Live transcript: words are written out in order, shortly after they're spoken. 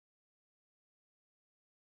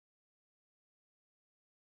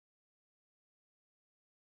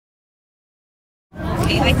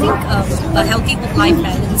Okay, I think a healthy work-life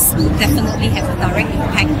balance will definitely have a direct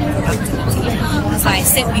impact on productivity. As I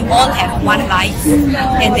said, we all have one life,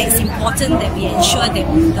 and it's important that we ensure that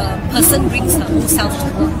the person brings their whole self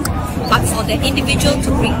to work. But for the individual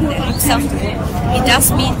to bring their whole self to work, it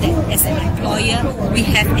does mean that as an employer, we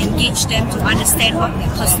have engaged them to understand what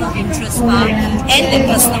their personal interests are and their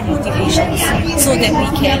personal motivations, so that we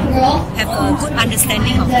can have a good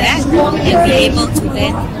understanding of that and be able to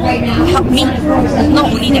then help meet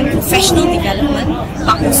not only their professional development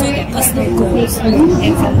but also their personal goals.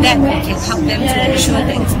 And from that, we can help them to ensure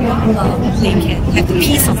that they can have the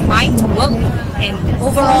peace of mind to work. And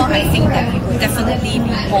overall, I think that we will definitely be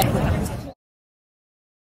more productive.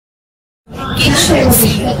 Engage the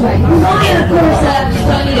CEO,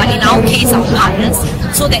 but in our case, our partners,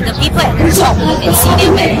 so that the people at the top and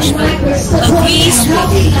senior management agrees with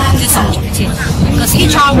this objective. Because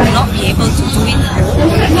HR will not be able to do it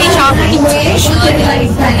alone. HR will need to ensure that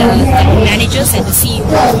the managers and the CEO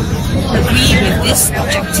agree with this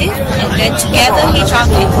objective, and then together HR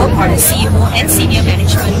can work on the CEO and senior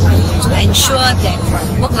management to ensure that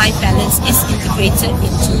work-life balance is integrated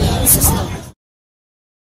into the system.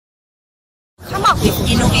 Come up with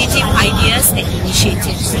innovative ideas and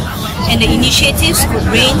initiatives, and the initiatives could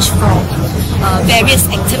range from various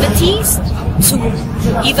activities to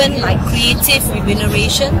even like creative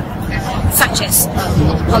remuneration, such as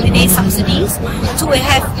holiday subsidies, to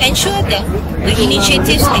have ensured that the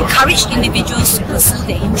initiatives encourage individuals to pursue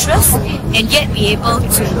their interests and yet be able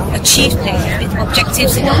to achieve their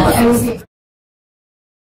objectives in the workplace.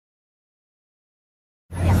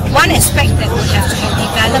 One aspect that we have to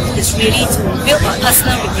develop is really to build a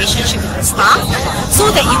personal relationship with the staff,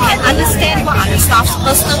 so that you can understand what are the staff's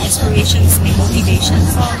personal aspirations and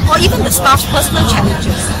motivations, or even the staff's personal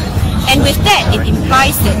challenges. And with that, it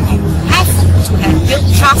implies that you have to have built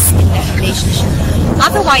trust in that relationship.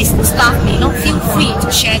 Otherwise, the staff may not feel free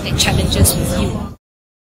to share their challenges with you.